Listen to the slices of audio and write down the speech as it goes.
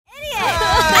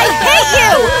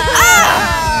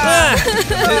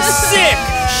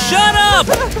up!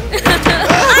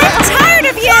 I'm tired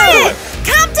of you!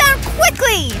 Calm down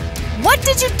quickly! What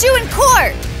did you do in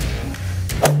court?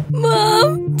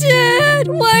 Mom, Dad,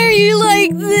 why are you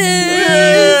like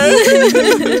this?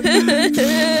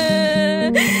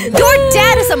 Your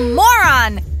dad is a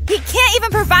moron! He can't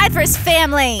even provide for his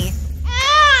family!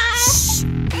 Shh!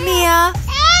 Mia!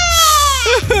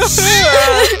 Shh!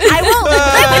 I won't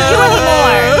live with you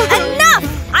anymore! Enough!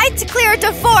 I declare a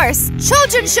divorce!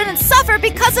 Children shouldn't suffer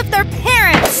because of their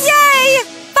parents! Yay!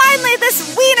 Finally,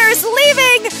 this wiener is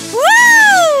leaving!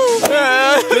 Woo!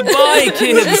 Goodbye,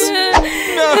 kids!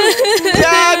 No!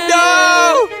 Dad,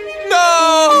 no! No!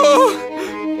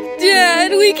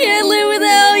 Dad, we can't live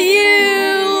without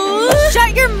you!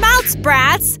 Shut your mouths,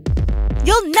 brats!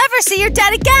 You'll never see your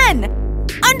dad again!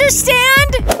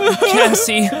 Understand?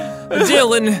 Cassie,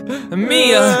 Dylan,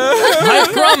 Mia, I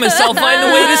promise I'll find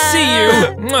a way to see you.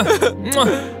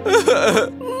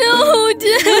 No,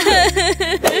 Dad!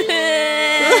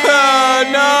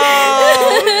 No!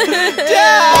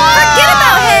 Dad! Forget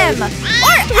about him!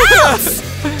 Or else!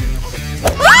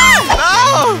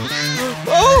 Oh!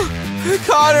 Oh!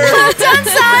 Connor! Well done,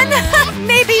 son!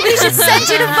 Maybe we should send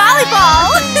you to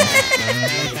volleyball!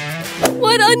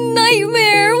 What a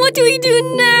nightmare! What do we do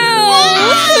now?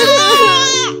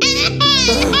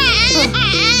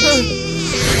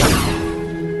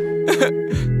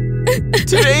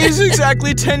 Today is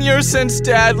exactly 10 years since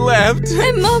Dad left.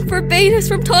 And Mom forbade us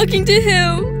from talking to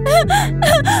him.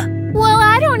 Well,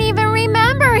 I don't even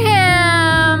remember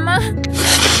him!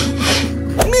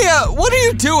 Mia, what are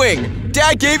you doing?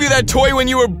 Dad gave you that toy when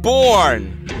you were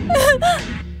born.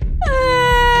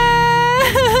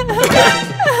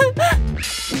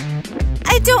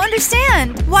 I don't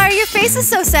understand. Why are your faces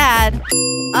so sad?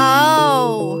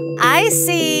 Oh, I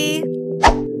see.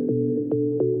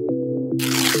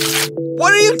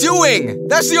 What are you doing?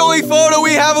 That's the only photo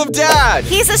we have of Dad.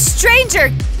 He's a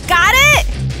stranger. Got it?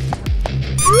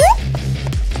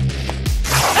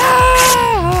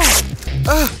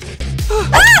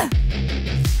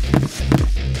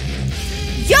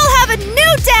 You'll have a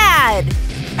new dad!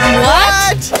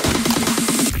 What?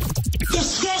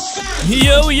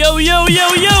 Yo, yo, yo,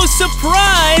 yo, yo,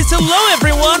 surprise! Hello,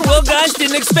 everyone! Well, guys,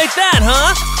 didn't expect that,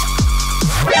 huh?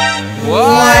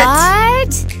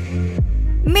 What?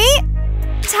 Me?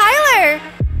 Tyler!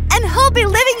 And he'll be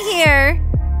living here!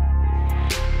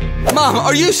 Mom,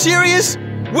 are you serious?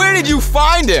 Where did you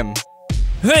find him?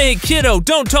 Hey, kiddo,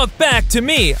 don't talk back to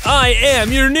me! I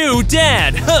am your new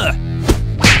dad! Huh!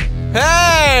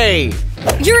 Hey!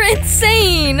 You're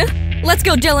insane! Let's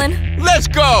go, Dylan. Let's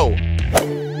go!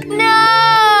 No!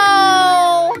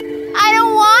 I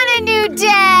don't want a new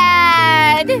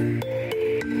dad!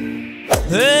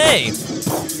 Hey!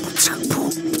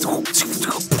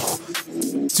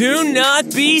 Do not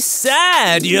be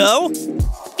sad, yo!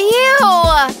 Ew!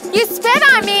 You spit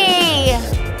on me!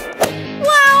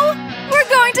 Wow! We're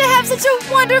going to have such a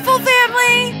wonderful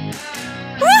family!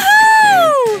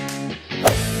 Woohoo!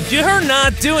 You're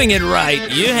not doing it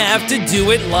right. You have to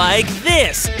do it like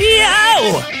this.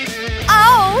 Yo!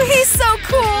 Oh, he's so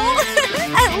cool!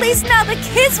 At least now the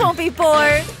kids won't be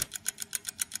bored.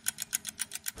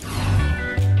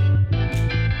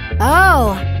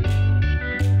 Oh.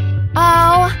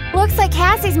 Oh, looks like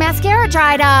Cassie's mascara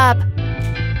dried up.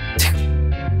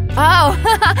 Oh,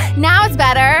 now it's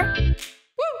better.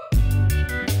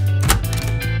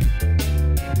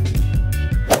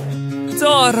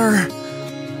 Daughter.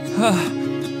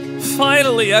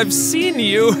 Finally, I've seen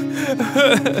you.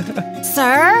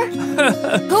 Sir?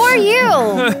 Who are you?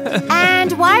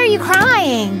 And why are you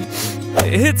crying?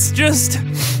 It's just...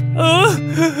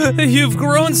 you've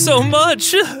grown so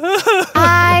much.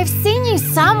 I've seen you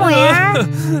somewhere.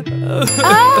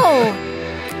 Oh!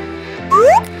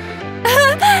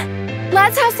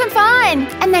 Let's have some fun,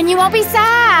 and then you won't be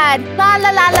sad. La la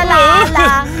la la la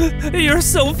la. You're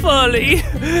so funny.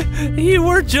 You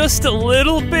were just a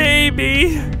little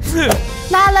baby.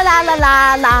 La la la la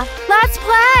la la. Let's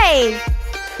play.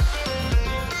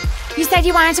 You said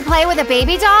you wanted to play with a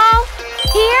baby doll?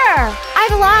 Here, I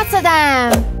have lots of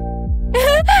them.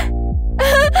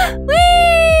 Whee!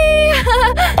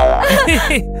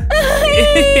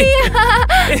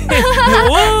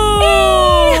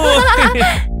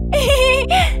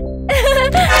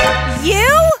 You?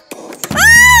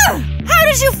 Ah! How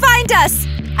did you find us?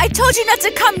 I told you not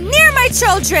to come near my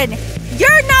children.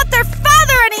 You're not their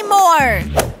father anymore.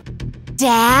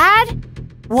 Dad?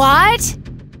 What?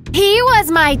 He was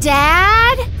my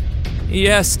dad?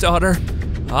 Yes, daughter.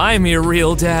 I'm your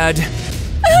real dad.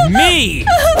 Me!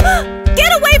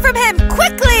 Get away from him,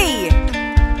 quickly!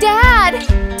 Dad!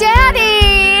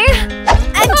 Daddy!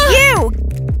 And you!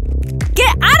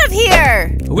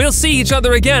 see each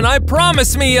other again, I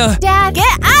promise, Mia! Dad,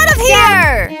 get out of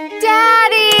here!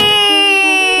 Daddy!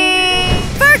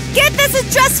 Forget this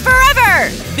address forever!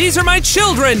 These are my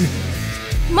children!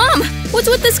 Mom, what's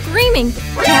with the screaming?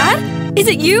 Dad? Is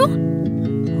it you?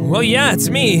 Well, yeah, it's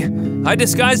me. I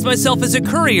disguised myself as a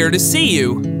courier to see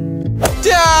you.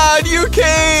 Dad, you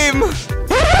came!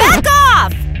 Back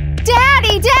off!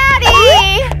 Daddy,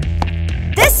 Daddy!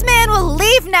 This man will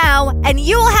leave now, and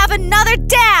you will have another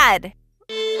dad!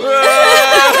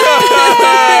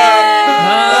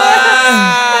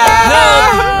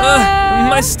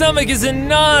 My stomach is in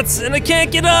knots, and I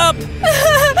can't get up!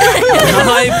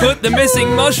 I put the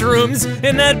missing mushrooms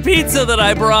in that pizza that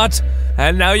I brought,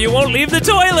 and now you won't leave the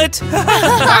toilet!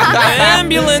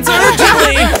 Ambulance,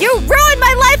 urgently! You ruined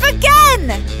my life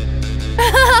again!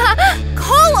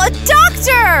 Call a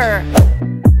doctor!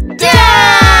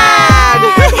 Dad!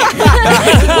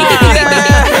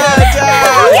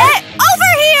 Get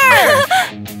over here!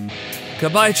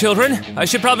 Goodbye, children. I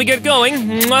should probably get going.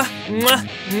 Mwah, mwah,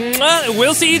 mwah.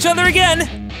 We'll see each other again.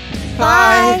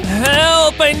 Bye.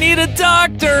 Help! I need a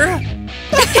doctor!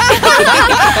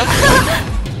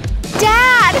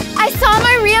 Dad! I saw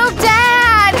my real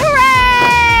dad!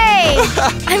 Hooray!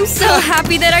 I'm so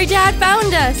happy that our dad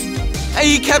found us.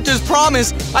 He kept his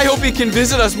promise. I hope he can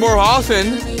visit us more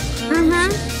often.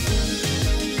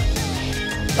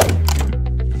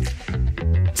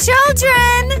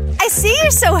 Children! I see you're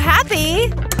so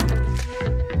happy.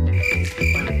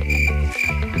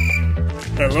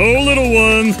 Hello, little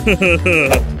one.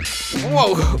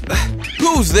 Whoa,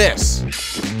 who's this?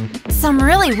 Some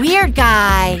really weird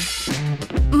guy.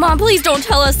 Mom, please don't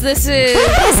tell us this is…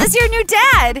 This is your new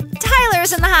dad.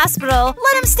 Tyler's in the hospital.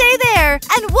 Let him stay there,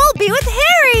 and we'll be with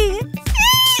Harry.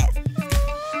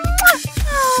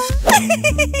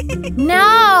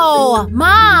 No,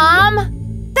 Mom.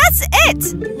 That's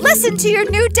it. Listen to your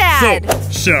new dad.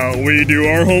 So, shall we do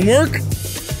our homework?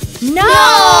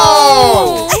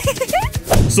 No!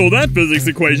 So that physics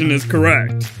equation is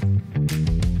correct.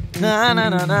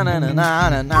 Dylan,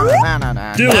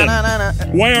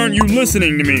 why aren't you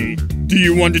listening to me? Do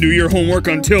you want to do your homework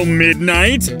until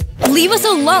midnight? Leave us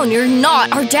alone, you're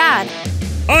not our dad.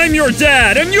 I'm your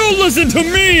dad, and you'll listen to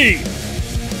me!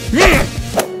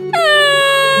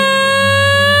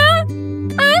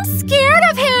 I'm scared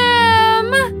of him.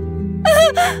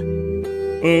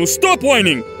 Stop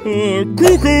whining!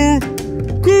 Cuckoo!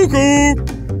 Cuckoo!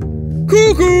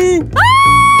 Cuckoo!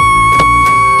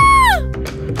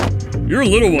 Your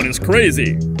little one is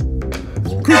crazy.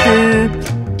 Cuckoo!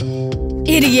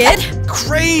 Idiot!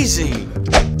 Crazy!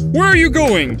 Where are you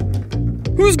going?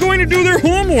 Who's going to do their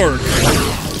homework?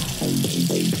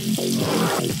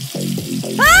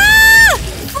 Ah!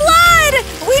 Flood!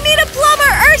 We need a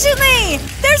plumber urgently!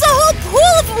 There's a whole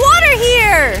pool of water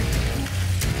here!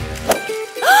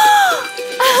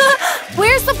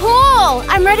 Where's the pool?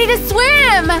 I'm ready to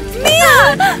swim!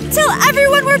 Mia! Tell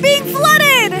everyone we're being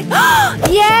flooded!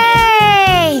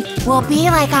 Yay! We'll be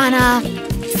like on a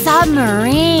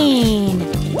submarine.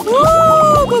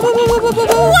 What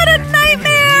a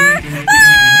nightmare!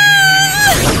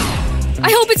 Ah!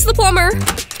 I hope it's the plumber.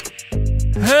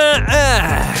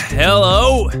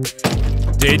 Hello?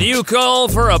 Did you call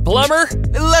for a plumber?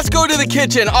 Let's go to the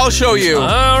kitchen. I'll show you.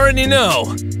 I already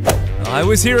know. I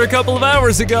was here a couple of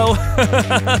hours ago.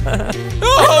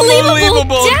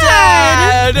 Unbelievable,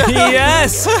 Dad!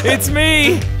 Yes, it's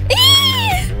me.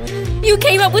 You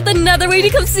came up with another way to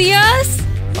come see us?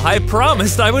 I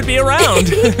promised I would be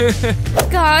around.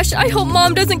 Gosh, I hope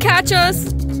Mom doesn't catch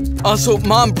us. Also,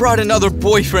 Mom brought another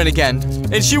boyfriend again,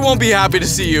 and she won't be happy to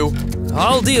see you.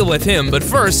 I'll deal with him, but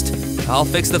first, I'll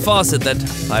fix the faucet that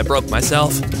I broke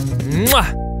myself.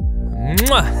 Mwah!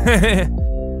 Mwah!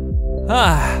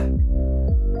 Ah.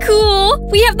 Cool,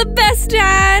 we have the best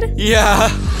dad. Yeah.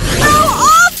 How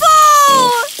awful!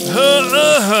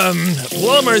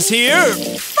 Plumber's here.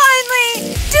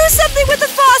 Finally! Do something with the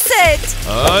faucet!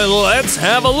 Let's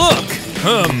have a look.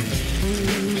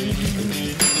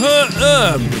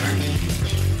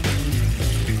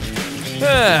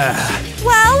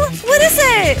 Well, what is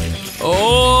it?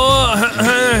 Oh,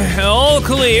 all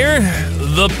clear.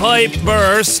 The pipe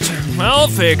burst. I'll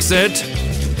fix it.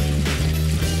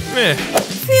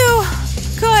 Phew,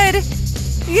 good.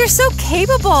 You're so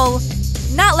capable.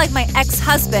 Not like my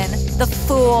ex-husband, the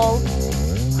fool.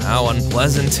 How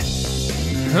unpleasant.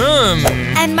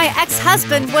 And my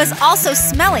ex-husband was also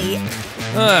smelly.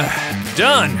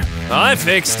 Done. I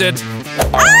fixed it.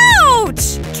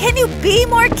 Ouch! Can you be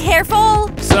more careful?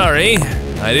 Sorry,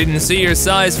 I didn't see your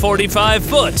size 45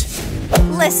 foot.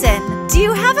 Listen, do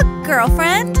you have a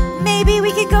girlfriend? Maybe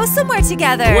we could go somewhere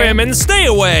together. Women, stay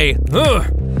away.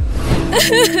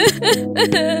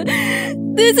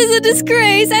 This is a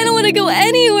disgrace. I don't want to go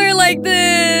anywhere like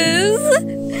this.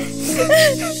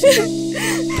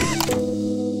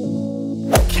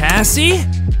 Cassie?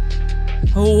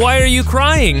 Why are you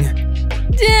crying?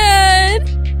 Dad,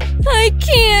 I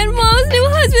can't. Mom's new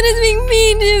husband is being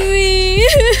mean to me.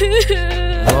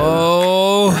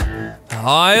 Oh,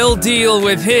 I'll deal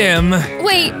with him.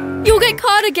 Wait, you'll get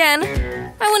caught again.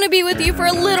 I want to be with you for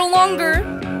a little longer.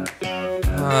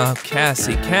 Oh,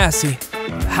 Cassie,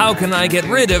 how can I get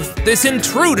rid of this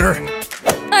intruder?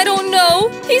 I don't know.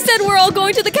 He said we're all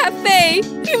going to the cafe.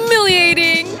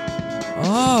 Humiliating.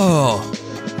 Oh,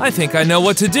 I think I know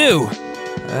what to do.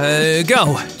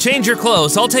 Go, change your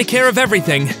clothes. I'll take care of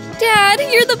everything. Dad,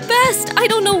 you're the best. I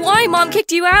don't know why Mom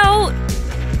kicked you out.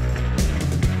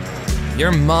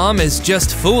 Your mom is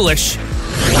just foolish.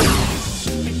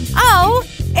 Oh,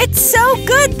 it's so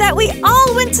good that we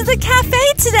all went to the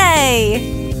cafe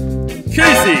today.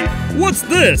 Casey, what's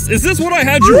this? Is this what I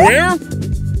had you wear?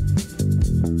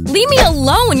 Leave me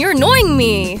alone. You're annoying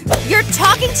me. You're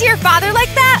talking to your father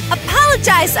like that?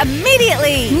 Apologize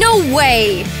immediately. No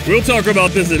way. We'll talk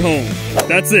about this at home.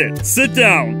 That's it. Sit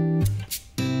down.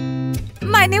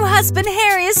 My new husband,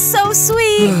 Harry, is so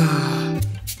sweet.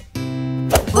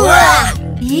 Ugh!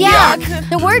 Yuck!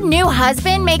 The word new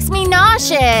husband makes me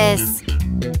nauseous.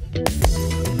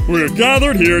 We're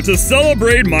gathered here to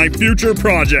celebrate my future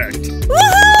project.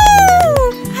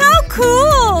 Woohoo! How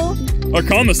cool! A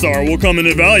commissar will come and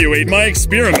evaluate my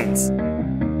experiments.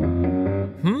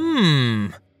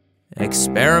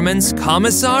 Experiments,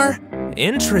 Commissar?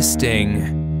 Interesting.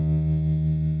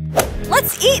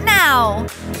 Let's eat now.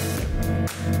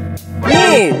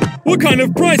 Whoa! What kind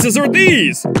of prices are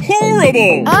these?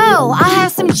 Horrible! Oh, I'll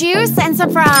have some juice and some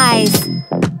fries.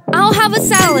 I'll have a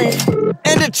salad.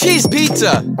 And a cheese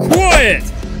pizza! Quiet!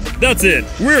 That's it.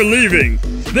 We're leaving.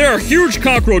 There are huge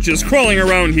cockroaches crawling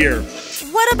around here.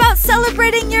 What about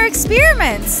celebrating your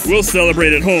experiments? We'll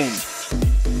celebrate at home.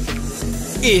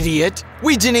 Idiot!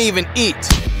 We didn't even eat!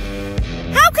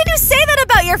 How can you say that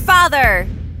about your father?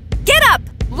 Get up!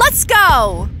 Let's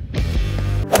go!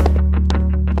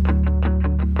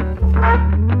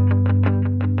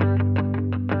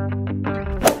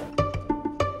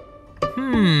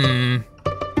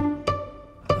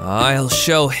 I'll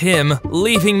show him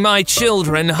leaving my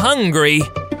children hungry.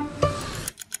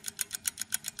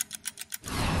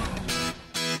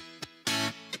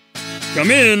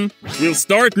 Come in. We'll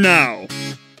start now.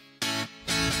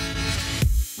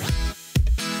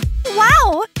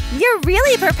 Wow! You're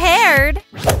really prepared.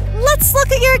 Let's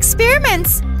look at your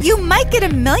experiments. You might get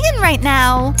 1 million right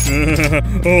now. A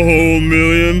whole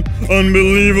million?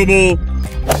 Unbelievable.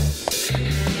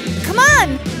 Come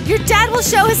on! Your dad will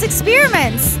show his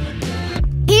experiments.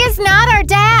 He is not our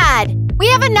dad. We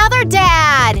have another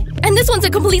dad. And this one's a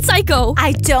complete psycho.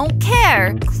 I don't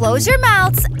care. Close your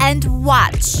mouths and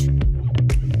watch.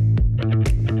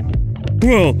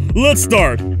 Well, let's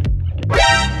start.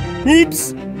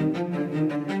 Oops.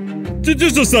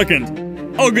 Just a second.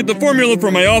 I'll get the formula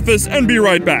from my office and be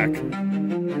right back.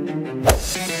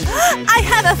 I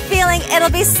have a feeling it'll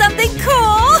be something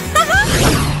cool.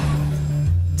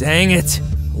 Dang it.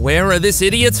 Where are this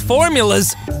idiot's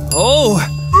formulas? Oh,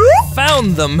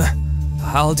 found them.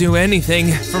 I'll do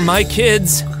anything for my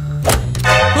kids.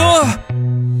 Oh.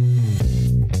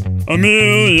 1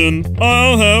 million.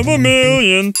 I'll have 1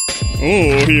 million.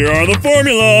 Oh, here are the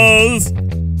formulas.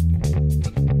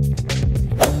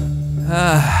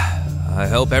 I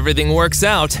hope everything works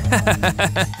out.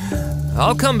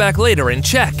 I'll come back later and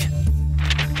check.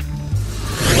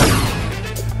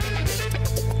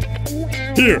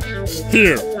 Here.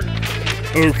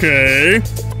 Okay,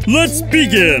 let's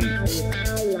begin.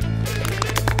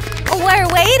 We're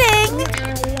waiting.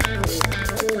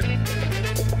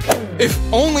 If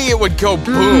only it would go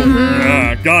boom!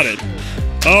 Ah, got it.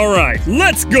 All right,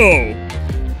 let's go.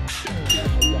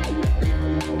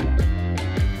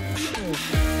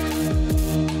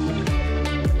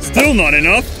 Still not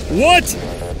enough. What?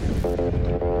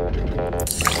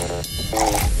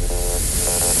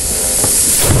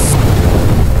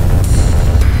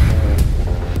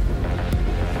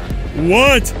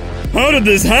 What? How did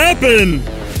this happen?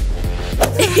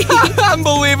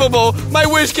 Unbelievable! My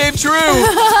wish came true!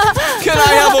 Can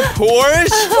I have a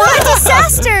Porsche? What a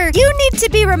disaster! You need to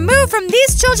be removed from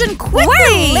these children quickly!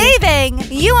 We're leaving!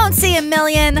 You won't see 1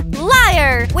 million!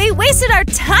 Liar! We wasted our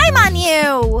time on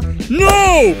you!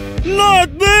 No!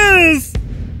 Not this!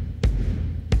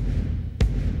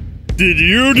 Did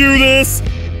you do this?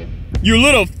 You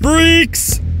little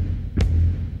freaks!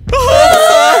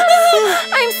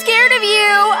 I'm scared of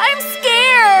you. I'm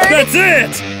scared. That's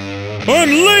it! I'm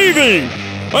leaving!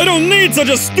 I don't need such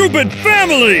a stupid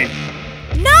family!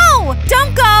 No!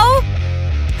 Don't go!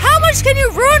 How much can you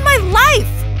ruin my life?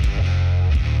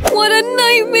 What a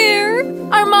nightmare!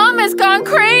 Our mom has gone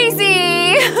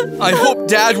crazy! I hope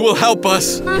Dad will help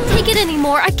us. Take it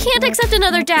anymore. I can't accept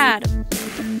another dad.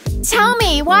 Tell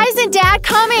me, why isn't Dad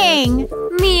coming?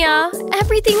 Mia,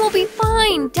 everything will be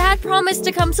fine. Dad promised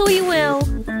to come, so he will.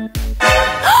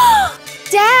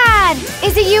 Dad,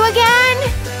 is it you again?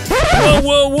 Whoa,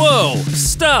 whoa, whoa!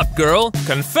 Stop, girl.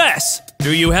 Confess.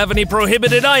 Do you have any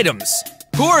prohibited items?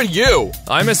 Who are you?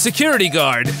 I'm a security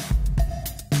guard.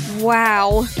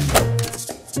 Wow.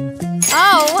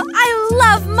 Oh, I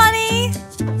love money!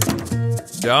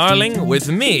 Darling, with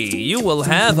me, you will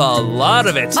have a lot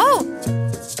of it. Oh,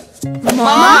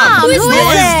 Mom, who is Who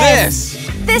is this?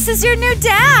 this is your new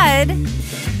dad!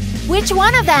 Which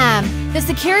one of them? The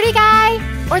security guy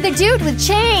or the dude with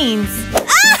chains?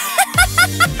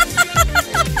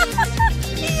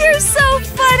 You're so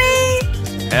funny!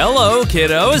 Hello,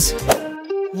 kiddos.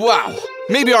 Wow,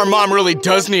 maybe our mom really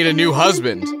does need a new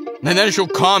husband. And then she'll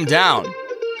calm down.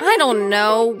 I don't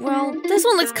know. Well, this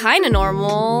one looks kind of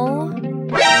normal.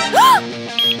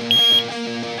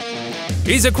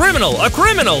 He's a criminal! A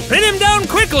criminal! Pin him down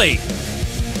quickly!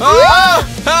 Ah!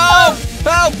 Help!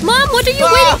 Help! Mom, what are you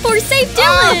waiting for? Save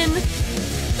Dylan!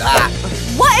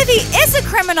 What if he is a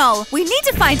criminal? We need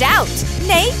to find out.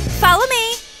 Nate, follow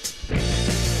me.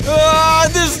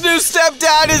 This new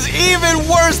stepdad is even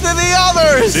worse than the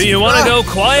others! Do you want to go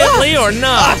quietly or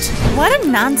not? What a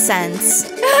nonsense.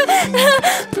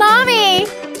 Mommy!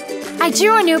 I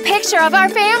drew a new picture of our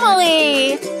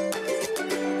family!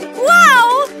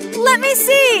 Wow! Let me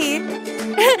see.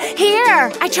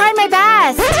 Here, I tried my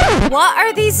best! What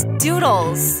are these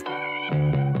doodles?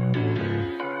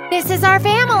 This is our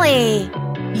family!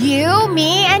 You,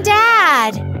 me, and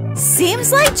Dad!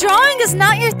 Seems like drawing is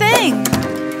not your thing.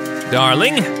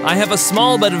 Darling, I have a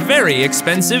small but very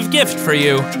expensive gift for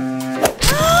you.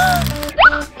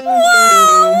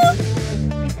 Wow!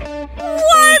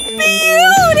 What beauty!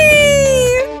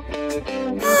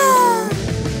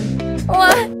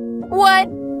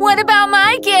 What about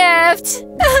my gift?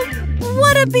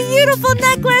 What a beautiful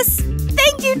necklace!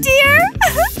 Thank you, dear!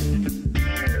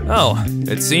 Oh,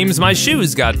 it seems my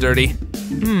shoes got dirty.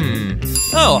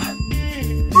 Oh.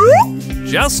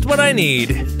 Just what I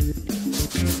need.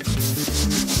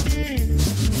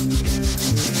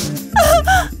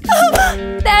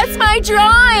 That's my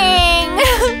drawing!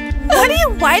 What are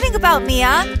you whining about,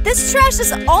 Mia? This trash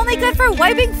is only good for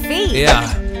wiping feet.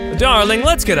 Yeah. Darling,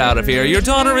 let's get out of here. Your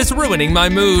daughter is ruining my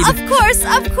mood. Of course,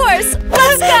 of course.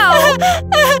 Let's go.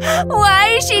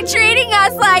 Why is she treating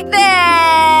us like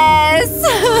this?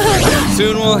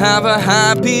 Soon we'll have a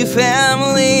happy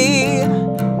family,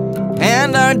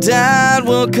 and our dad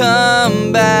will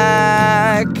come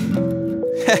back.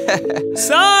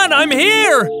 Son, I'm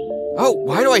here! Oh,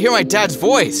 why do I hear my dad's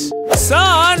voice?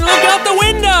 Son, look out the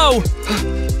window!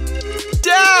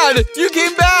 Dad, you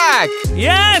came back!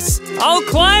 Yes! I'll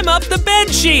climb up the bed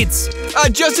sheets!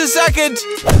 Just a second!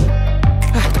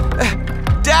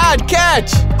 Dad,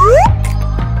 catch!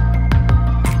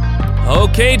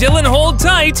 Okay, Dylan, hold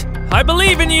tight. I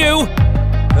believe in you.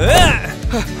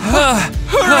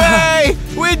 Hooray!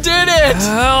 We did it!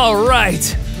 All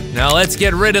right. Now let's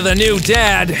get rid of the new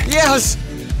dad. Yes!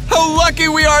 How lucky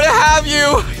we are to have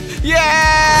you!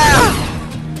 Yeah!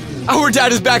 Our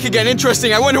dad is back again.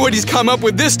 Interesting. I wonder what he's come up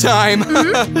with this time.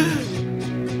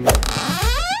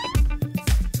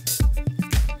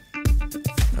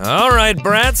 All right,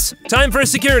 brats. Time for a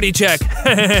security check.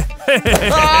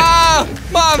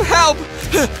 Mom, help!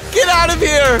 Get out of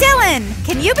here! Dylan,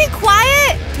 can you be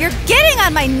quiet? You're getting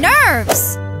on my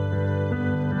nerves.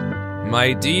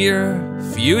 My dear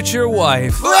future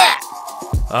wife,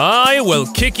 I will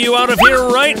kick you out of here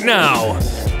right now.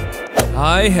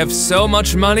 I have so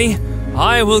much money,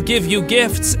 I will give you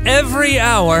gifts every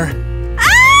hour.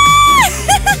 Ah!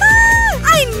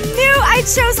 I knew I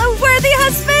chose a worthy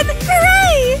husband.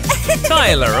 Hooray!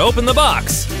 Tyler, open the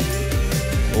box.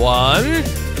 1,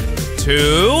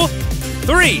 2,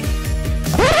 3.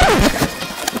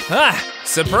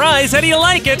 Surprise, how do you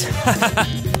like it?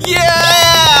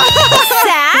 Yeah!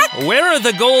 Zach? Where are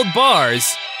the gold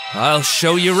bars? I'll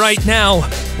show you right now.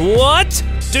 What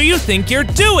do you think you're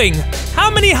doing? How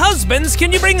many husbands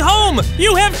can you bring home?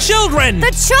 You have children!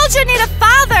 The children need a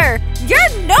father. You're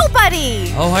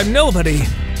nobody. Oh, I'm nobody.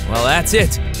 Well, that's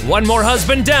it. One more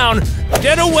husband down.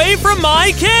 Get away from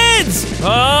my kids!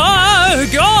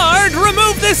 Guard,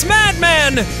 remove this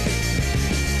madman!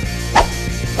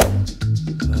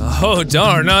 Oh,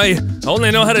 darn, I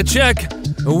only know how to check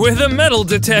with a metal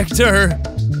detector.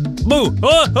 Boo!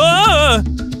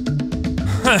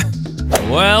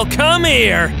 Well, come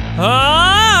here.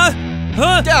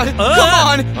 Dad, come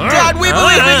on! Dad, we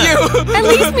believe in you! At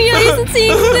least Mia isn't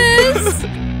seeing this.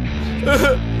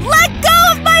 Let go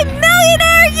of my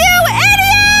millionaire, you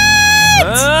idiot!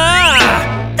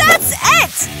 That's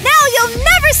it! Now you'll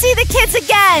never see the kids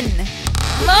again!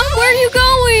 Mom, where are you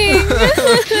going?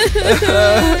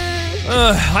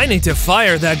 I need to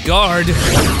fire that guard.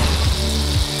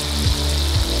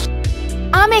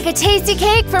 I'll make a tasty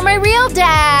cake for my real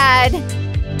dad.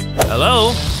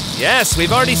 Hello? Yes,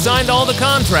 we've already signed all the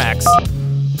contracts.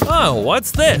 Oh,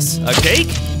 what's this? A cake?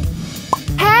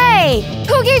 Hey,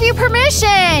 who gave you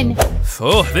permission?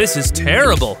 Oh, this is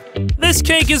terrible. This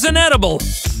cake is inedible.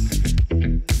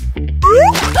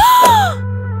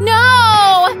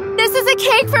 No! This is a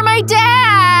cake for my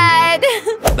dad!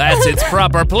 That's its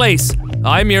proper place.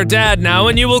 I'm your dad now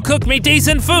and you will cook me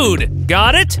decent food.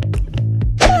 Got it?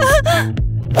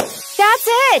 That's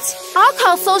it! I'll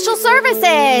call social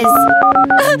services!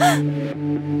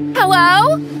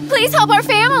 Hello? Please help our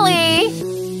family!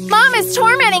 Mom is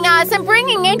tormenting us and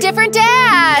bringing in different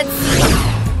dads!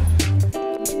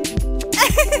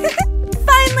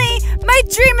 Finally, my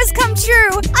dream has come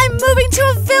true! I'm moving to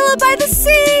a villa by the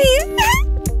sea!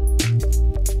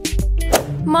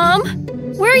 Mom,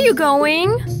 where are you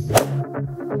going?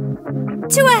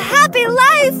 To a happy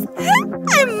life!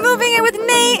 I'm moving in with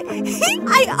Nate!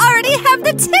 I already have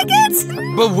the tickets!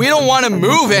 But we don't want to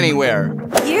move anywhere.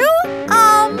 You?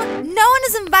 No one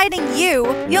is inviting you.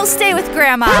 You'll stay with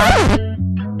Grandma.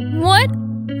 What?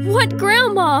 What,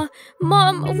 Grandma?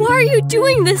 Mom, why are you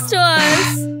doing this to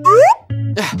us?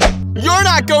 You're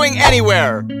not going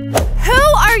anywhere! Who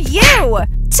are you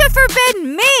to forbid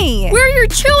me? We're your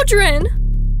children!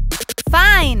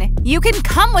 Fine, you can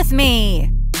come with me.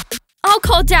 I'll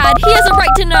call Dad. He has a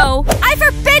right to know. I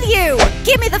forbid you!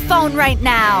 Give me the phone right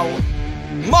now.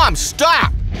 Mom,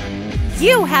 stop!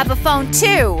 You have a phone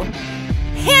too.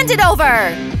 Hand it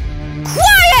over.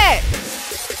 Quiet!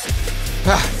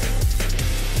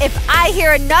 If I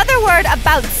hear another word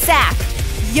about Zach,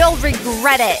 you'll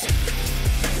regret it.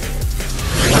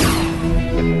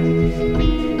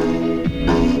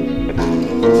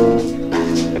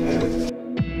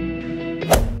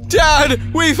 Dad,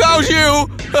 we found you!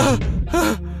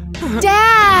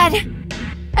 Dad!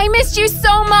 I missed you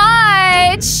so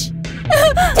much!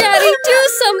 Daddy, do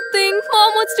something!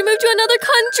 Mom wants to move to another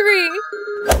country!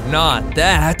 Not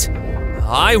that.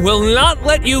 I will not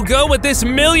let you go with this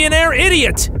millionaire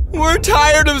idiot! We're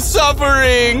tired of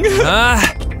suffering!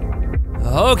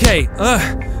 Okay,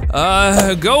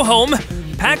 go home,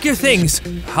 pack your things.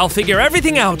 I'll figure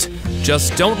everything out.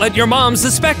 Just don't let your mom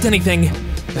suspect anything.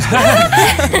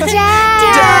 Dad!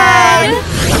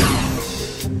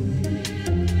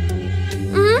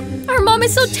 Our mom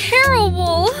is so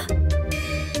terrible!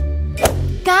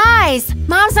 Guys,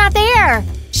 Mom's not there!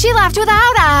 She left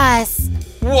without us!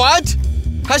 What?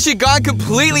 Has she gone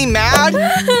completely mad?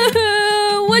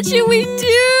 What should we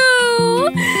do?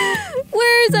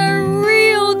 Where's our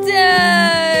real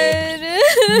dad?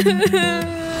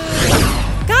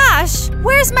 Gosh,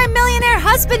 where's my millionaire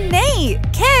husband, Nate?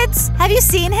 Kids, have you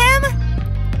seen him?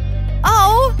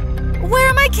 Oh, where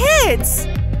are my kids?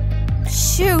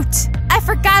 Shoot, I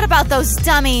forgot about those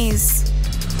dummies.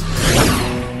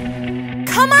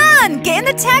 Come on, get in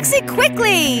the taxi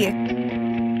quickly.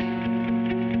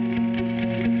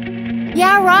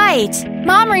 Yeah, right.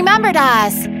 Mom remembered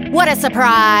us. What a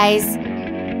surprise.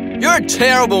 You're a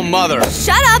terrible mother.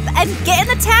 Shut up and get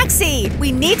in the taxi.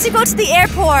 We need to go to the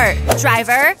airport.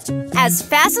 Driver, as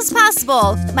fast as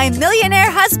possible. My millionaire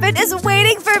husband is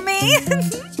waiting for me.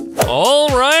 All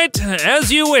right, as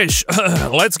you wish.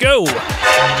 Let's go.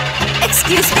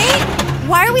 Excuse me?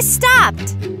 Why are we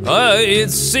stopped?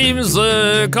 It seems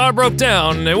the car broke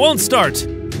down. It won't start.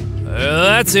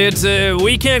 That's it.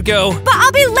 We can't go. But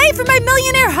I'll be late for my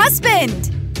millionaire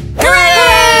husband. Hooray!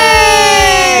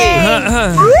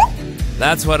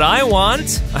 That's what I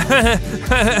want.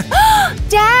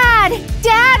 Dad!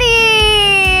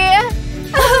 Daddy!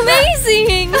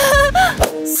 Amazing!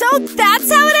 So that's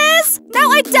how it is?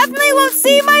 Now I definitely won't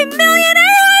see my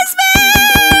millionaire husband!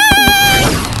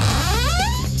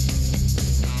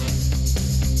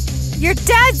 Your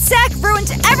dad, Zach,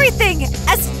 ruined everything,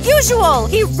 as usual.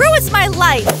 He ruins my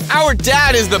life. Our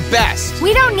dad is the best.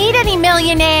 We don't need any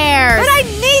millionaires! But I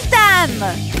need them!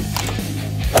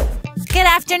 Good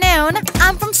afternoon.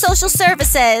 I'm from social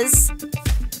services.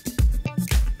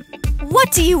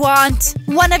 What do you want?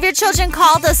 One of your children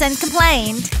called us and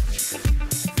complained.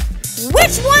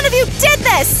 Which one of you did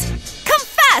this?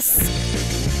 Confess!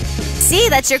 see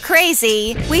that you're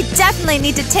crazy. We definitely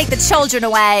need to take the children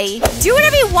away. Do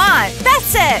whatever you want.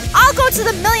 That's it. I'll go to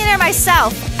the millionaire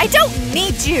myself. I don't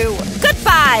need you.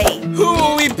 Goodbye. Who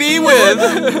will we be with?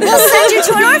 We'll send you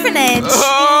to an orphanage.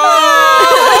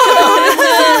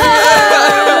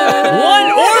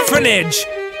 What orphanage?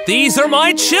 These are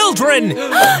my children!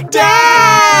 Dad!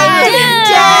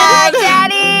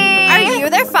 Daddy! Are you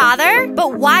their father?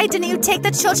 But why didn't you take the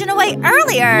children away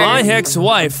earlier? My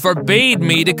ex-wife forbade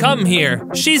me to come here.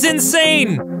 She's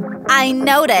insane! I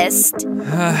noticed.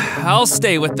 I'll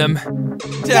stay with them.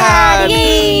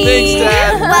 Daddy! Thanks,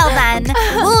 Dad. Well then,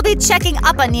 we'll be checking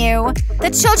up on you. The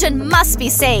children must be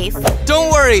safe.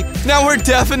 Don't worry, now we're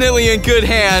definitely in good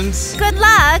hands. Good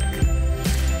luck.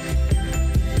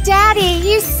 Daddy,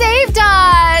 you saved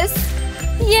us!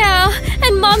 Yeah,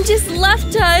 and Mom just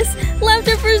left us. Left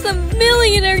her for some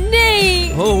millionaire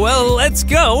Nate. Oh, well, let's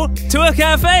go to a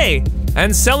cafe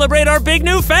and celebrate our big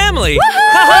new family.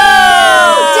 Daddy!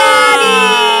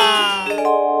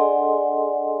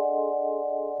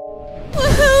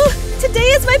 Woohoo! Today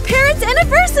is my parents'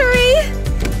 anniversary!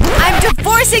 I'm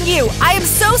divorcing you! I am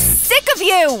so sick of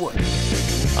you!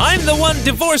 I'm the one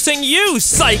divorcing you,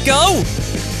 psycho!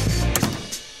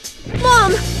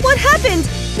 Mom, what happened?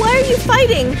 Why are you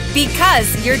fighting?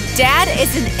 Because your dad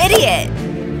is an idiot.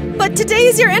 But today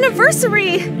is your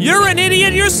anniversary. You're an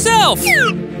idiot yourself!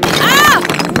 Ah!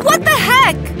 What the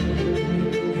heck?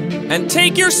 And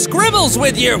take your scribbles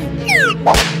with you!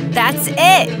 That's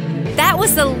it. That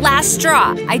was the last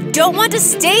straw. I don't want to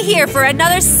stay here for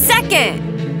another second.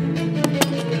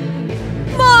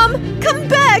 Mom, come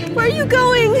back. Where are you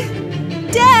going?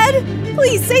 Dad,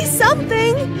 please say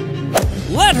something.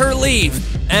 Let her leave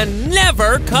and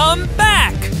never come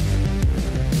back!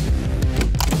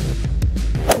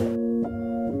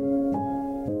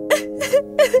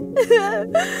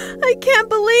 I can't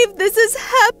believe this is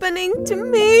happening to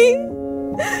me.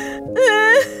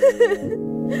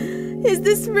 Is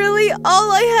this really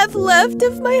all I have left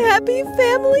of my happy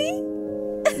family?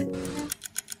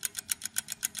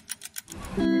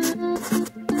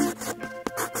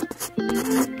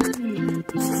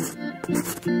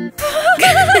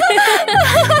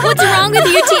 What's wrong with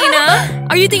you, Tina?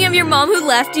 Are you thinking of your mom who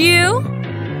left you?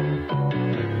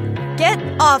 Get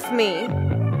off me.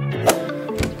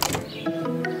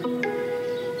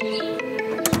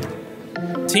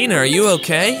 Tina, are you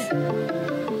okay?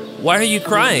 Why are you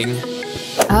crying?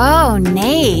 Oh,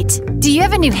 Nate. Do you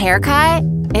have a new haircut?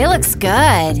 It looks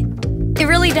good. It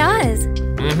really does.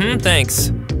 Mm-hmm,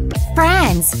 thanks.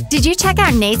 Friends, did you check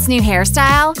out Nate's new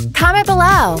hairstyle? Comment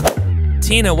below.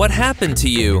 Tina, what happened to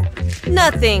you?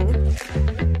 Nothing.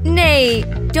 Nate,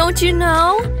 don't you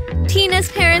know?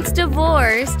 Tina's parents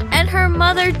divorced and her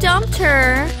mother dumped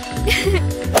her.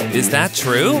 Is that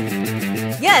true?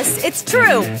 Yes, it's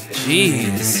true.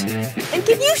 Jeez. And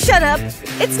can you shut up?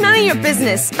 It's none of your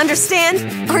business,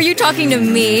 understand? Are you talking to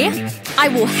me? I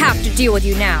will have to deal with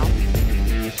you now.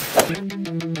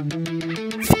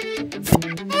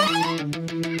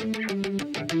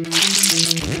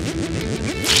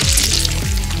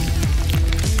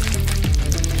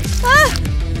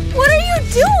 What are you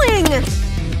doing?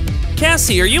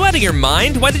 Cassie, are you out of your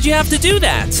mind? Why did you have to do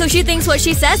that? So she thinks what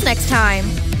she says next time.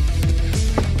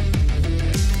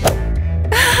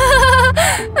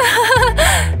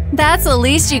 That's the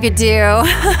least you could do.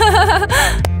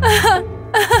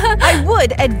 I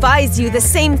would advise you the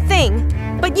same thing,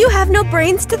 but you have no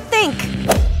brains to think.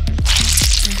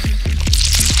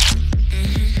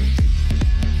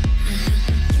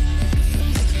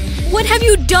 What have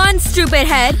you done, stupid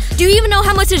head? Do you even know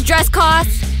how much this dress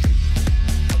costs?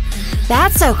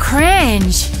 That's so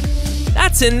cringe.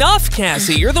 That's enough,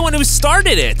 Cassie. You're the one who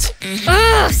started it.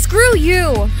 Ugh, screw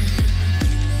you!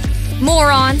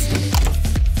 Morons!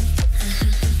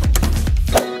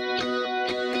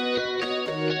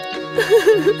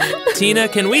 Tina,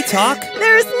 can we talk?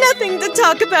 There's nothing to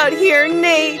talk about here,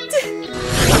 Nate.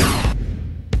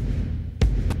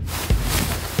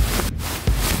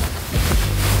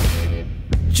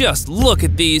 Just look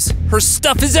at these. Her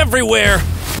stuff is everywhere.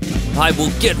 I will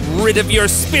get rid of your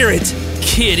spirit,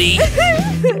 kitty.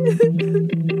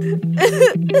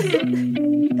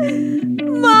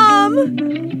 Mom,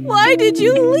 why did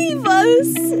you leave us?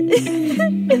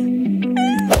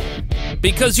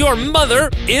 Because your mother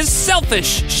is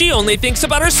selfish. She only thinks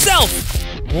about herself.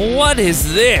 What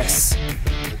is this?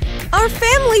 Our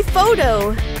family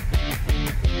photo.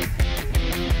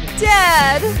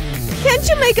 Dad, can't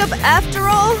you make up after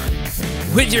all?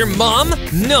 With your mom?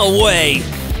 No way.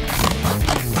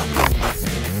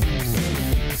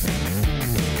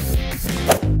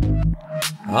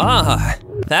 Ah,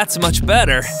 that's much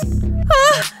better.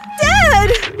 Dad!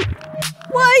 Dad!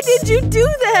 Why did you do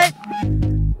that?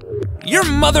 Your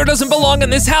mother doesn't belong in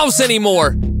this house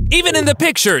anymore, even in the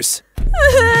pictures.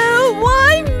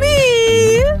 Why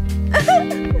me?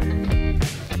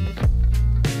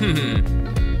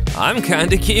 I'm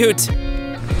kinda cute.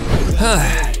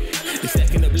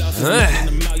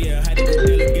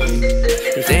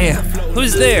 Damn,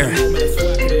 who's there?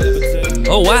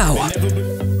 Oh, wow.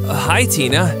 Hi,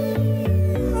 Tina.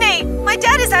 Nate, my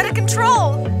dad is out of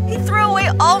control. He threw away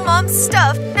all Mom's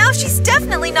stuff. Now she's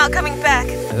definitely not coming back.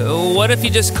 What if you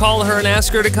just call her and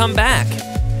ask her to come back?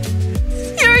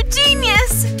 You're a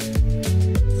genius!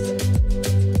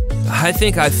 I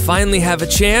think I finally have a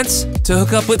chance to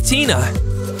hook up with Tina.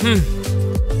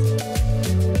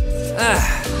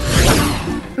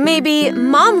 Maybe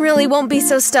Mom really won't be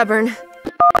so stubborn.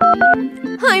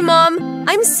 Hi, Mom.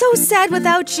 I'm so sad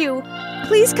without you.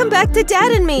 Please come back to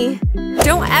Dad and me.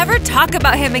 Don't ever talk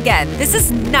about him again. This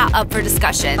is not up for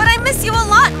discussion. But I miss you a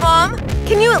lot, Mom.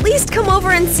 Can you at least come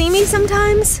over and see me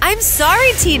sometimes? I'm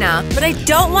sorry, Tina, but I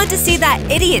don't want to see that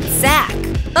idiot Zach.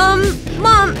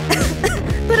 Mom,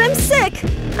 but I'm sick.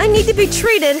 I need to be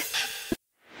treated.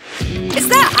 Is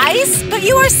that ice? But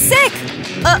you are sick.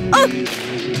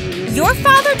 Your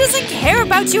father doesn't care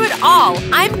about you at all.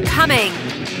 I'm coming.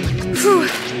 Whew,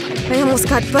 I almost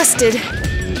got busted.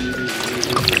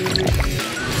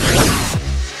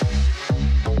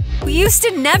 We used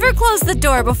to never close the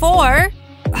door before.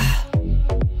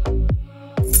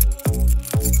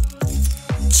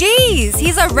 Jeez,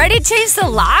 he's already changed the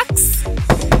locks?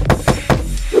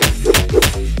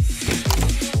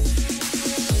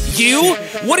 You?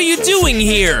 What are you doing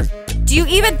here? Do you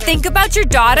even think about your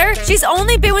daughter? She's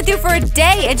only been with you for a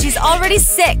day and she's already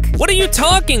sick. What are you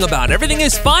talking about? Everything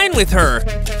is fine with her.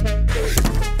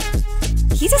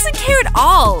 He doesn't care at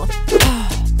all.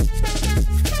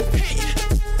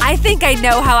 I think I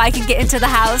know how I can get into the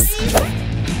house.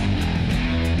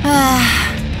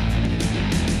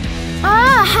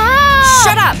 Help!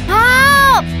 Shut up!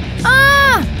 Help!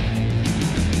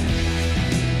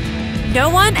 No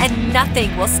one and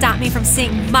nothing will stop me from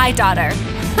seeing my daughter.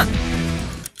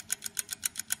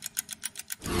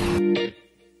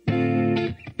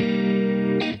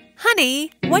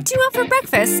 Honey, what do you want for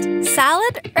breakfast?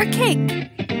 Salad or cake?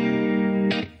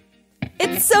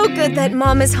 It's so good that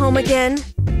Mom is home again.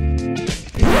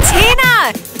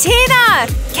 Tina! Tina!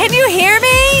 Can you hear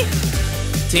me?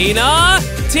 Tina?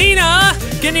 Tina?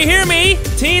 Can you hear me?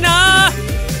 Tina?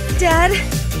 Dad,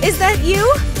 is that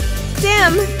you?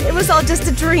 Damn, it was all just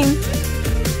a dream.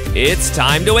 It's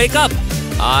time to wake up.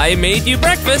 I made you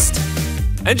breakfast.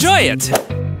 Enjoy it.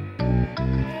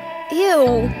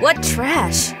 Ew, what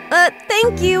trash.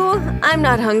 Thank you. I'm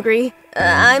not hungry.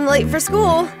 I'm late for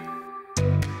school.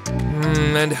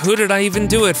 And who did I even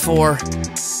do it for?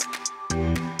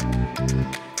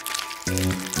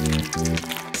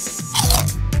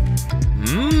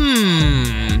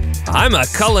 I'm a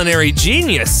culinary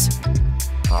genius.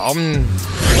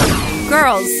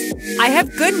 Girls, I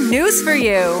have good news for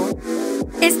you.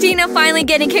 Is Tina finally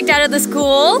getting kicked out of the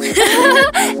school?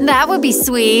 That would be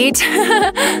sweet.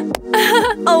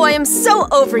 Oh, I am so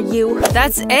over you.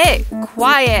 That's it.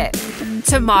 Quiet.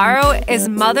 Tomorrow is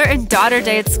Mother and Daughter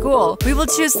Day at school. We will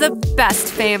choose the best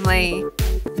family.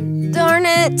 Darn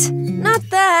it. Not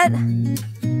that.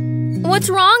 What's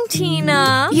wrong,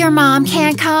 Tina? Your mom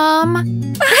can't come?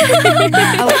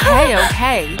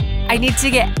 Okay. I need to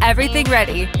get everything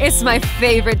ready. It's my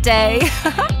favorite day.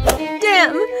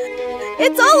 Damn.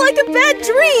 It's all like a bad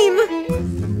dream.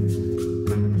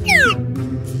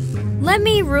 Let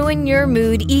me ruin your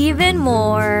mood even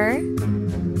more.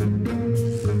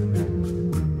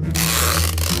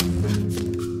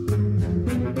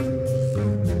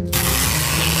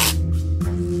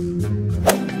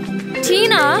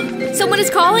 Tina, someone is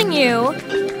calling you.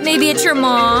 Maybe it's your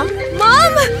mom.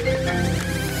 Mom!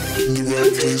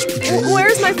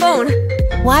 Where's my phone?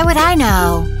 Why would I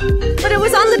know? But it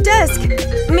was on the desk.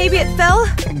 Maybe it fell?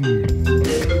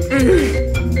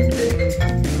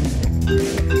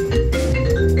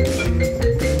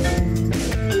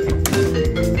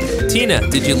 Tina,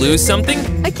 did you lose something?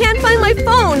 I can't find my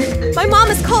phone. My mom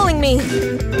is calling me.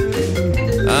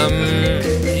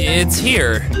 It's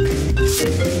here.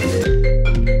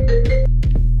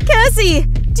 Cassie,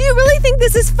 do you really think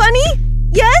this is funny?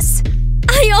 Yes?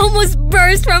 I almost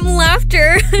burst from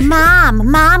laughter.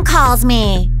 Mom calls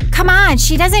me. Come on,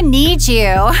 she doesn't need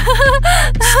you.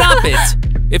 Stop it!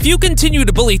 If you continue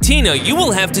to bully Tina, you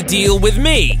will have to deal with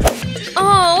me.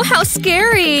 Oh, how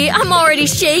scary. I'm already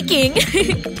shaking.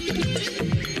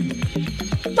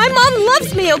 My mom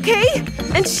loves me, okay?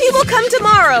 And she will come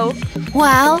tomorrow.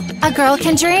 Well, a girl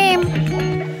can dream.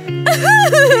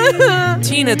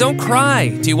 Tina, don't cry.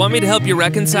 Do you want me to help you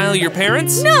reconcile your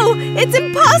parents? No, it's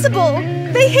impossible.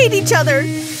 They hate each other. Do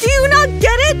you not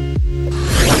get it?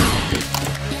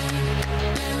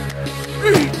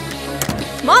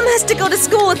 Mom has to go to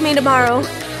school with me tomorrow.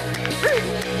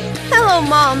 Hello,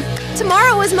 Mom.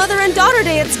 Tomorrow is Mother and Daughter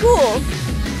Day at school.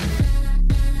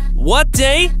 What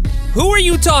day? Who are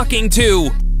you talking to?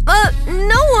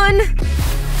 No one.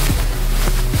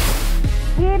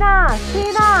 Tina,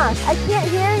 I can't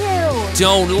hear you.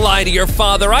 Don't lie to your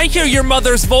father. I hear your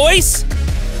mother's voice.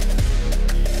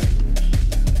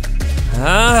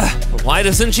 Why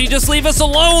doesn't she just leave us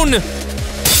alone?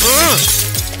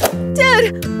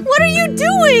 Dad, what are you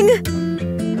doing?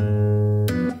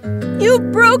 You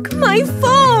broke my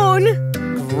phone.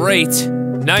 Great.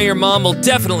 Now your mom will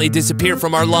definitely disappear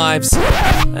from our lives.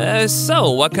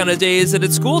 So what kind of day is it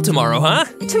at school tomorrow, huh?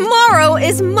 Tomorrow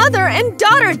is Mother and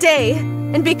Daughter Day.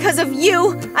 And because of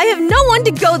you, I have no one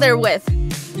to go there with.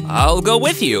 I'll go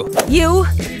with you. You?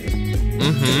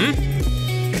 Mm-hmm.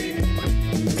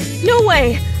 No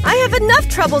way. I have enough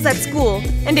troubles at school.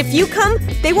 And if you come,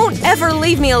 they won't ever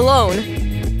leave me alone.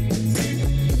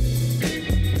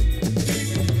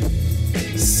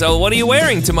 So what are you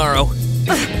wearing tomorrow?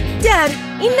 Dad,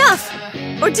 enough!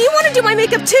 Or do you want to do my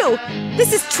makeup too?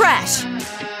 This is trash.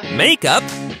 Makeup?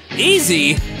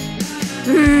 Easy.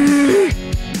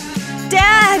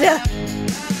 Dad!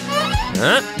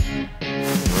 Huh?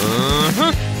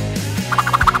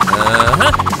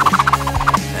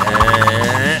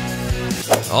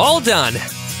 All done.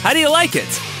 How do you like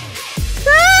it?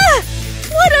 Ah!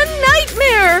 What a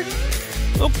nightmare!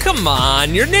 Oh, come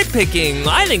on. You're nitpicking.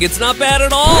 I think it's not bad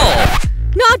at all.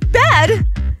 Not bad?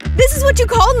 This is what you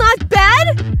call not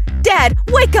bad? Dad,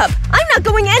 wake up! I'm not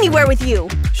going anywhere with you!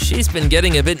 She's been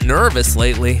getting a bit nervous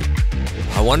lately.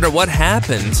 I wonder what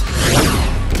happened.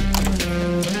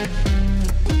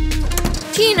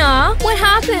 Tina, what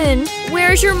happened?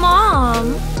 Where's your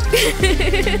mom?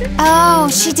 Oh,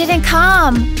 she didn't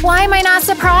come. Why am I not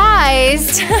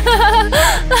surprised?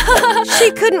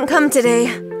 She couldn't come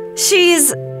today.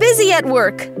 She's busy at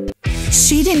work.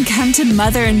 She didn't come to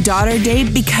Mother and Daughter Day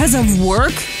because of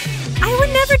work? I would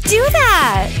never do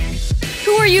that.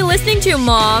 Who are you listening to,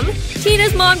 Mom?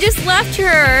 Tina's mom just left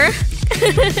her.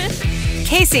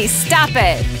 Casey, stop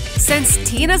it. Since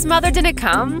Tina's mother didn't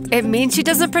come, it means she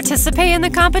doesn't participate in the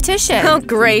competition. Oh,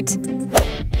 great.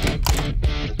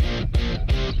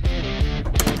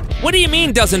 What do you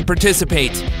mean doesn't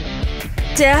participate?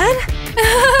 Dad?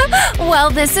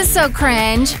 Well, this is so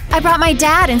cringe. I brought my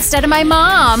dad instead of my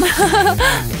mom.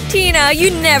 Tina,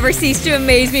 you never cease to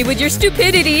amaze me with your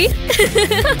stupidity.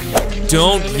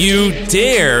 Don't you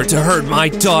dare to hurt my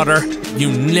daughter,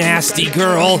 you nasty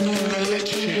girl.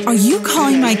 Are you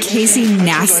calling my Casey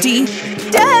nasty?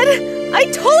 Dad!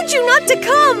 I told you not to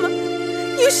come!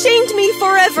 You shamed me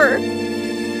forever!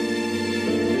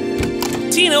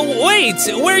 Tina, wait!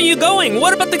 Where are you going?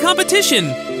 What about the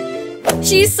competition?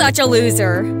 She's such a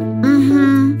loser.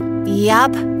 Mm-hmm.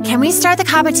 Yup. Can we start the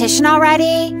competition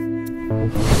already?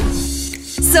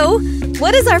 So,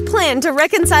 what is our plan to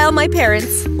reconcile my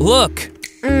parents? Look.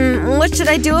 What should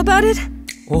I do about it?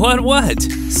 What?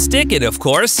 Stick it, of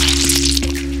course.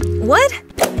 What?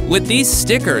 With these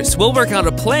stickers, we'll work out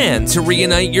a plan to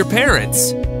reunite your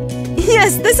parents.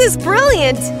 Yes, this is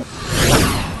brilliant!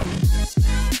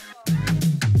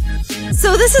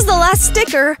 So this is the last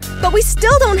sticker, but we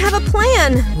still don't have a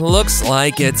plan. Looks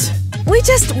like it. We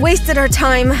just wasted our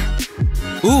time.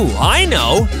 Ooh, I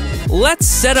know! Let's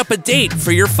set up a date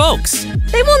for your folks.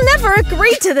 They will never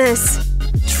agree to this.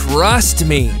 Trust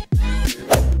me.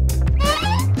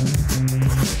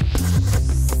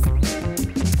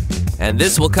 And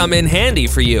this will come in handy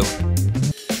for you.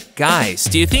 Guys,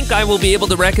 do you think I will be able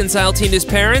to reconcile Tina's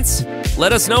parents?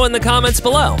 Let us know in the comments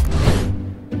below.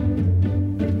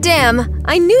 Damn,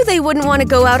 I knew they wouldn't want to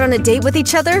go out on a date with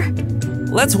each other.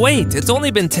 Let's wait, it's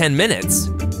only been 10 minutes.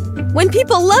 When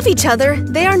people love each other,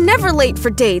 they are never late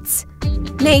for dates.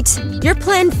 Nate, your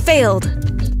plan failed.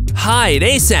 Hide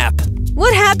ASAP.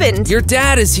 What happened? Your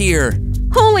dad is here.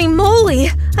 Holy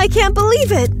moly, I can't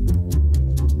believe it.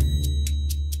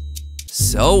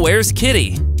 So where's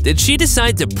Kitty? Did she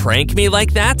decide to prank me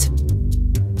like that?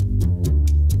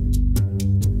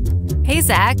 Hey,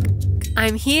 Zach.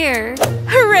 I'm here.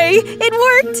 Hooray, it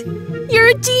worked! You're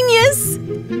a genius!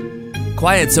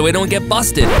 Quiet so we don't get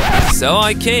busted. So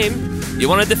I came. You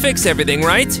wanted to fix everything,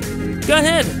 right? Go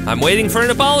ahead, I'm waiting for an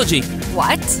apology.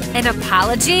 What? An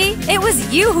apology? It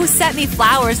was you who sent me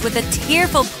flowers with a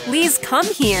tearful please come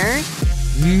here.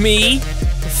 Me?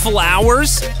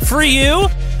 Flowers? For you?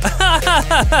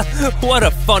 What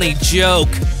a funny joke.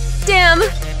 Damn,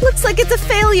 Looks like it's a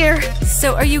failure.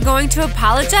 So are you going to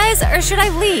apologize or should I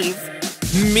leave?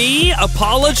 Me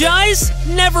apologize?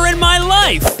 Never in my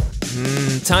life!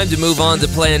 Time to move on to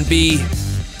plan B.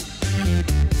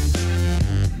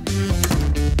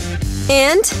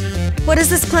 And? What is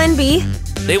this plan B?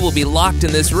 They will be locked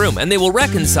in this room and they will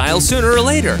reconcile sooner or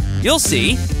later. You'll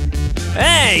see.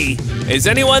 Hey! Is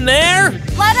anyone there?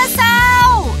 Let us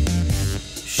out!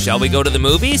 Shall we go to the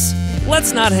movies?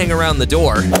 Let's not hang around the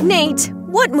door. Nate,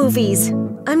 what movies?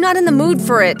 I'm not in the mood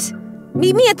for it.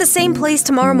 Meet me at the same place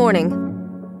tomorrow morning.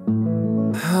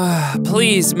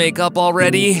 Please make up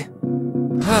already.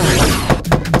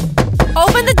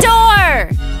 Open the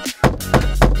door!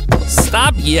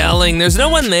 Stop yelling, there's no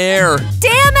one there.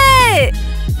 Damn it!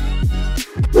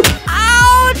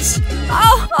 Ouch!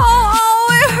 Oh,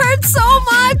 it hurts so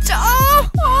much!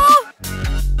 Oh.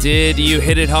 Did you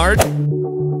hit it hard?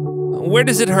 Where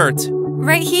does it hurt?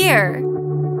 Right here.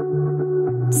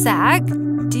 Zach,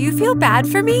 do you feel bad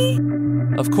for me?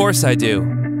 Of course I do.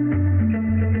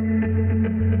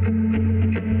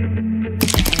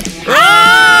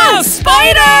 Ah!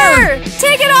 Spider!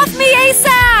 Take it off me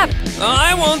ASAP!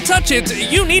 I won't touch it.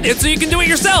 You need it so you can do it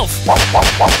yourself.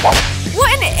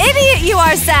 What an idiot you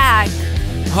are, Zach!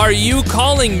 Are you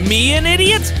calling me an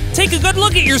idiot? Take a good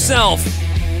look at yourself.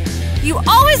 You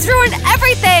always ruin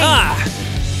everything!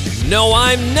 No,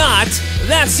 I'm not.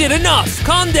 That's it, enough.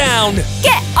 Calm down.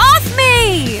 Get off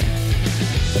me!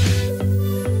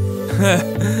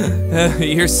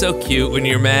 You're so cute when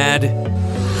you're mad.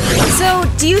 So,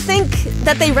 do you think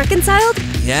that they reconciled?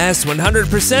 Yes,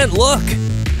 100%. Look.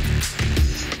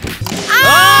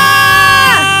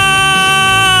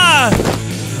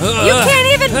 You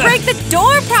can't even break the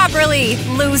door properly,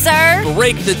 loser!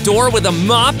 Break the door with a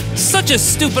mop? Such a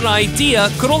stupid idea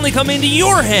could only come into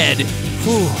your head.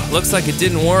 Whew, looks like it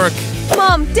didn't work.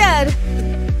 Mom, Dad,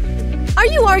 are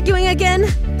you arguing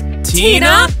again?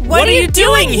 Tina, what are you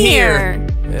doing here?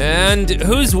 And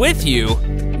who's with you?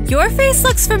 Your face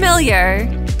looks familiar.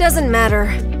 Doesn't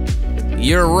matter.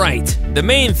 You're right. The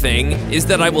main thing is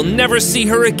that I will never see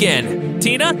her again.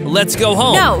 Tina, let's go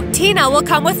home. No, Tina will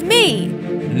come with me.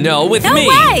 No, with me. No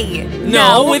way!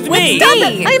 No, with me. Stop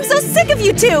it! I am so sick of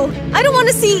you two! I don't want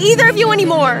to see either of you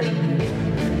anymore!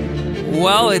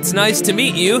 Well, it's nice to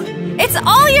meet you. It's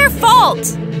all your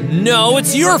fault! No,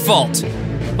 it's your fault.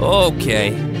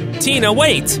 Okay. Tina,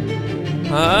 wait.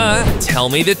 Tell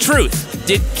me the truth.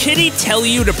 Did Kitty tell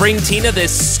you to bring Tina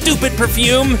this stupid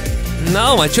perfume?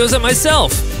 No, I chose it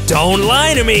myself. Don't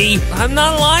lie to me. I'm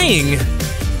not lying.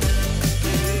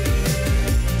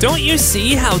 Don't you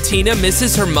see how Tina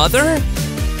misses her mother?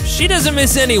 She doesn't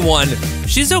miss anyone.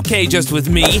 She's okay just with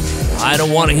me. I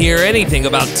don't want to hear anything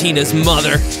about Tina's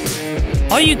mother.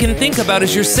 All you can think about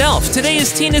is yourself. Today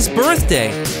is Tina's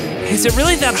birthday. Is it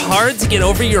really that hard to get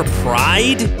over your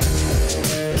pride?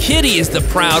 Kitty is the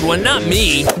proud one, not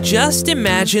me. Just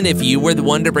imagine if you were the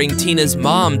one to bring Tina's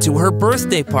mom to her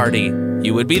birthday party.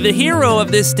 You would be the hero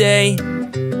of this day.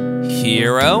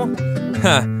 Hero?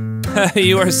 Huh.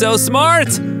 You are so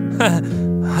smart.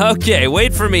 Okay,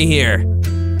 wait for me here.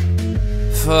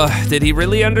 Did he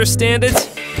really understand it?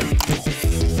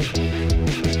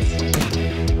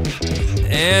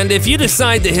 And if you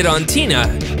decide to hit on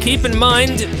Tina, keep in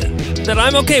mind that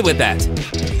I'm okay with that.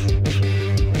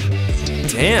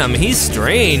 Damn, he's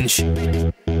strange.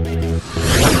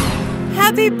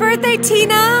 Happy birthday,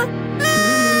 Tina!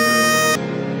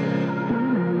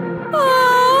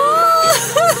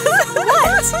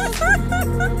 What?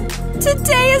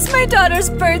 Today is my daughter's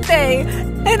birthday,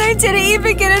 and I didn't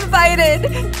even get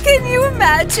invited. Can you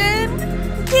imagine?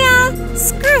 Yeah,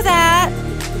 screw that.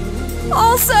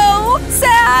 Also,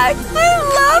 Zach, I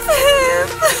love him.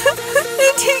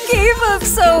 And he gave up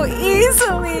so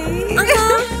easily.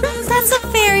 That's a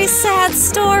very sad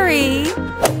story.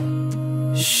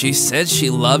 She said she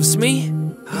loves me?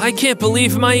 I can't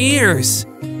believe my ears.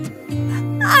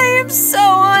 I am so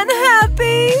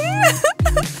unhappy.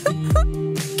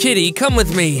 Kitty, come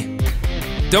with me.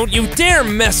 Don't you dare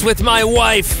mess with my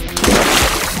wife.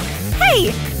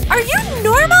 Hey, are you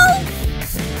normal?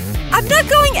 I'm not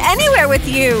going anywhere with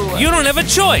you. You don't have a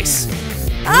choice.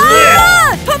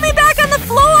 Ah! Put me back on the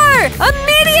floor!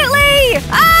 Immediately!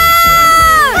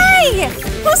 Ah! Hey!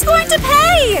 Who's going to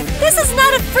pay? This is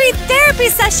not a free therapy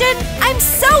session! I'm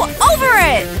so over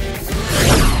it!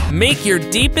 Make your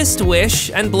deepest wish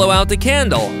and blow out the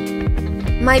candle.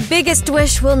 My biggest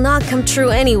wish will not come true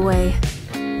anyway.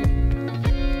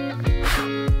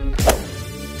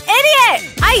 Idiot!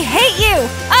 I hate you!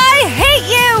 I hate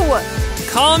you!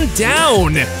 Calm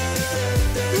down!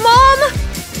 Mom!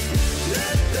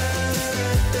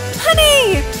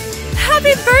 Honey!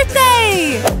 Happy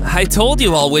birthday! I told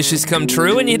you all wishes come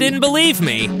true and you didn't believe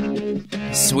me.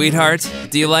 Sweetheart,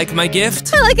 do you like my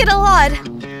gift? I like it a lot,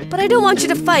 but I don't want you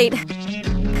to fight.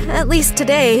 At least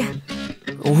today.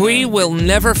 We will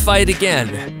never fight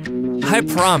again. I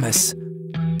promise.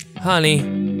 Honey,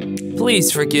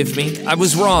 please forgive me. I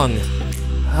was wrong.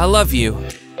 I love you.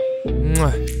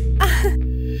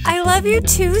 Mwah. I love you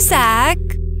too, Zach.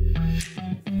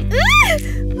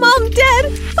 Mom,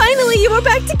 Dad, finally you are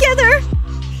back together.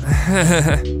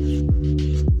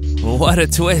 What a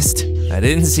twist. I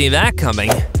didn't see that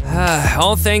coming.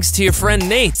 All thanks to your friend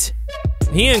Nate.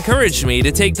 He encouraged me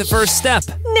to take the first step.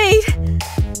 Nate,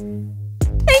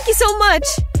 thank you so much.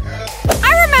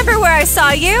 I remember where I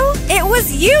saw you. It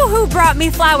was you who brought me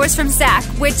flowers from Zach,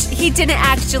 which he didn't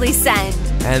actually send.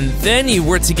 And then you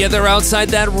were together outside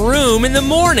that room in the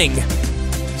morning.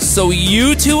 So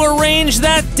you two arranged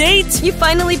that date? You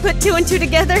finally put 2 and 2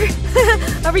 together.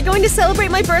 Are we going to celebrate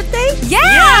my birthday?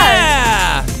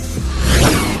 Yeah!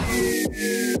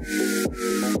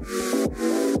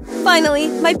 Finally,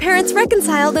 my parents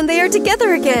reconciled and they are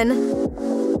together again.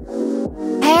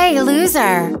 Hey,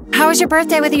 loser. How was your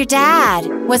birthday with your dad?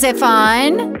 Was it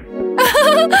fun?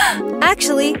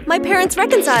 Actually, my parents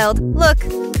reconciled. Look.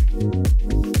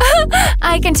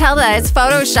 I can tell that it's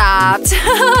photoshopped.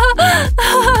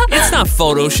 It's not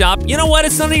Photoshop. You know what?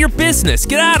 It's none of your business.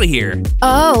 Get out of here.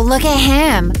 Oh, look at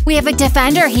him. We have a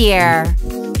defender here.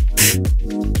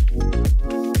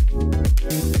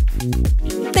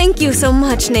 Thank you so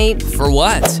much, Nate. For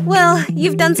what? Well,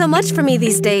 you've done so much for me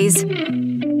these days.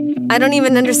 I don't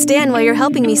even understand why you're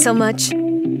helping me so much.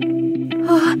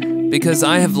 Because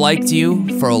I have liked you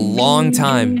for a long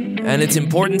time, and it's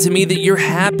important to me that you're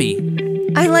happy.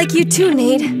 I like you too,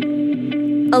 Nate.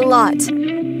 A lot.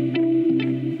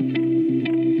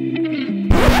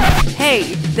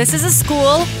 Hey, this is a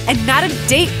school and not a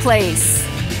date place.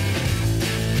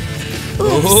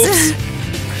 Oops.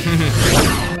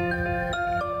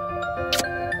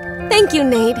 Thank you,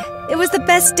 Nate. It was the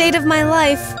best date of my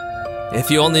life. If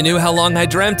you only knew how long I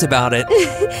dreamt about it.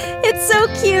 It's so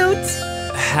cute.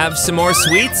 Have some more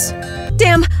sweets?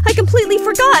 Damn, I completely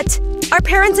forgot. Our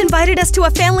parents invited us to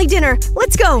a family dinner.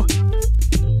 Let's go.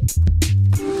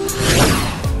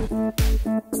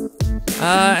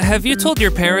 Have you told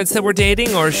your parents that we're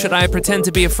dating, or should I pretend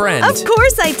to be a friend? Of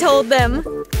course I told them.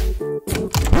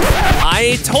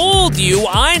 I told you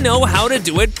I know how to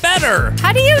do it better.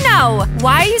 How do you know?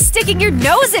 Why are you sticking your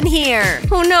nose in here?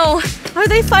 Oh no, are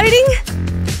they fighting?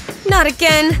 Not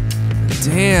again.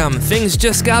 Damn, things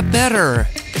just got better.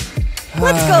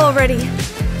 Let's go already.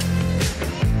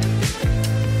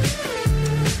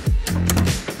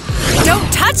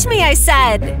 Don't touch me, I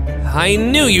said. I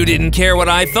knew you didn't care what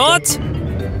I thought.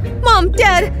 Mom,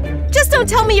 Dad, just don't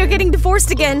tell me you're getting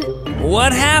divorced again.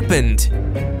 What happened?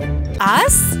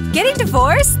 Us? Getting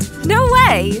divorced? No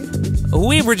way.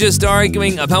 We were just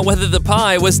arguing about whether the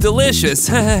pie was delicious.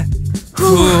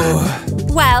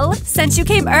 Well, since you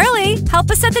came early,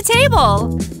 help us set the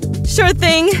table. Sure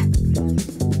thing.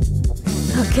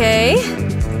 Okay.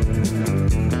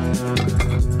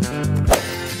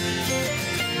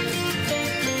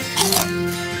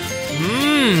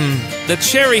 The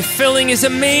cherry filling is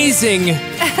amazing.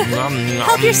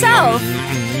 Help yourself.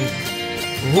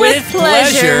 With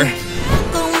pleasure.